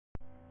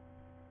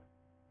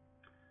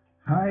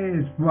Hi,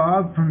 it's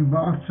Bob from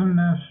Boston,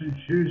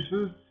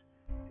 Massachusetts.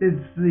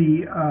 It's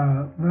the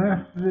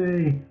last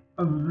day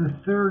of the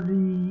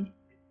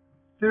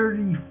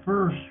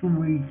 31st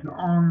week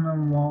on the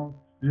Wahls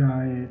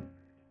diet.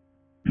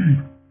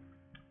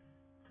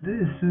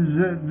 This is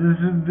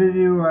a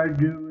video I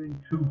do in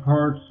two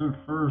parts. The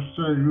first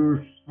I do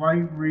a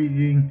slight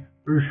reading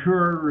or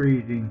short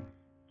reading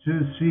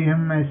to see how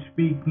my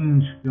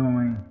speaking's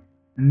going.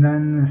 And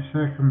then the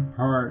second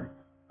part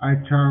I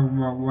talk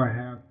about what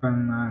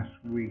happened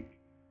last week.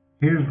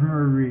 Here's my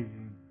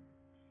reading.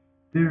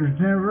 There's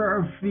never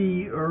a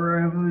fee or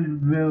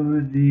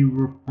eligibility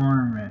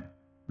requirement.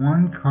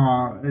 One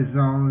call is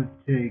all it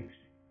takes.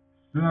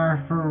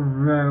 Staff are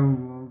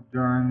available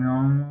during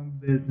normal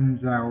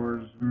business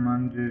hours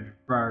Monday to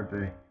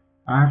Friday.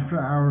 After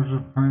hours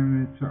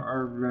appointments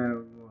are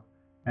available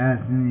as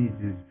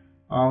needed.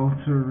 All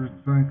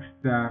service-like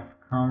staff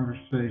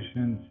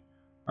conversations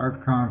are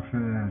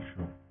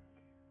confidential.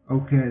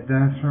 Okay,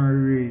 that's my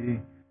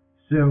reading.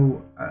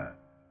 So,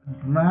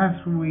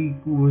 last week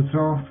was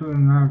also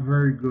not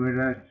very good.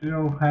 I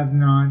still have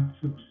not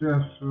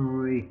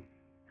successfully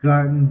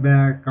gotten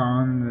back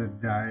on the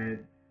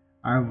diet.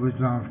 I was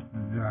off the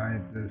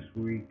diet this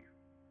week,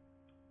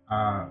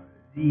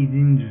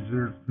 eating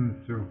desserts and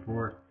so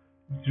forth.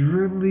 It's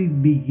really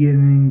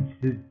beginning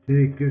to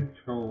take a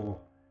toll.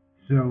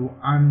 So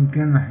I'm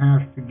gonna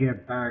have to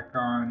get back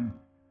on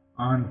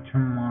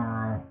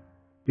tomorrow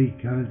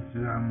because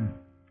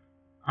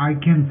I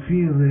can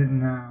feel it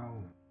now,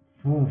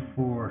 full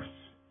force,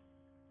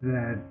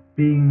 that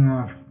being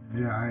off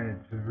the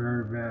diet's a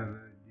very bad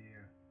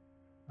idea.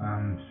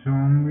 So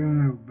I'm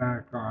gonna go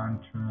back on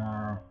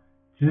tomorrow.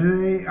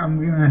 Today I'm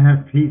gonna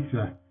have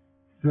pizza,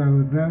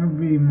 so that'll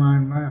be my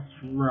last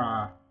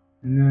hurrah,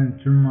 and then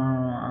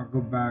tomorrow I'll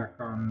go back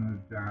on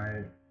the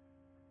diet.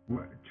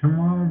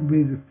 Tomorrow will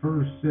be the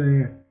first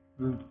day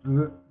of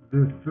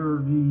the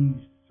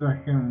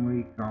 32nd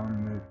week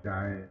on the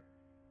diet,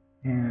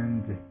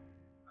 and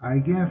I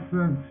guess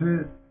that's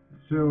it.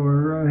 So I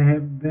really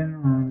haven't been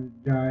on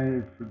the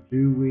diet for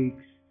 2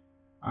 weeks.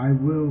 I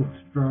will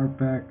start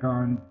back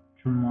on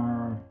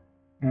tomorrow,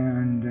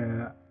 and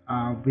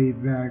I'll be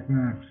back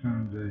next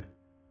Sunday.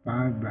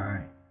 Bye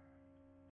bye.